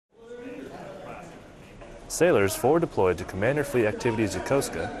Sailors forward deployed to Commander Fleet Activities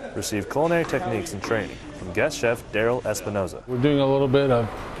Yokosuka receive culinary techniques and training from guest chef Darryl Espinoza. We're doing a little bit of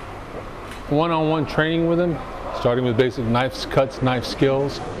one-on-one training with them, starting with basic knife cuts, knife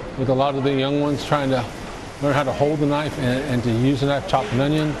skills, with a lot of the young ones trying to learn how to hold the knife and to use the knife, chop an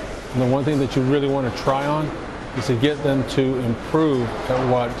onion. And the one thing that you really want to try on is to get them to improve at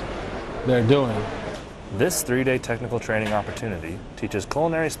what they're doing. This 3-day technical training opportunity teaches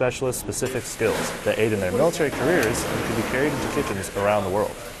culinary specialists specific skills that aid in their military careers and can be carried into kitchens around the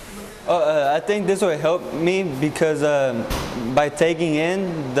world. I think this will help me because by taking in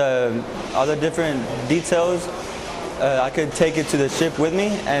all the different details, I could take it to the ship with me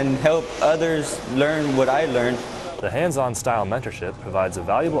and help others learn what I learned. The hands-on style mentorship provides a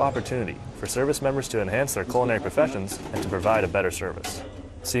valuable opportunity for service members to enhance their culinary professions and to provide a better service.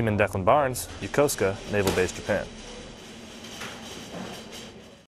 Seaman Declan Barnes, Yokosuka, Naval Base, Japan.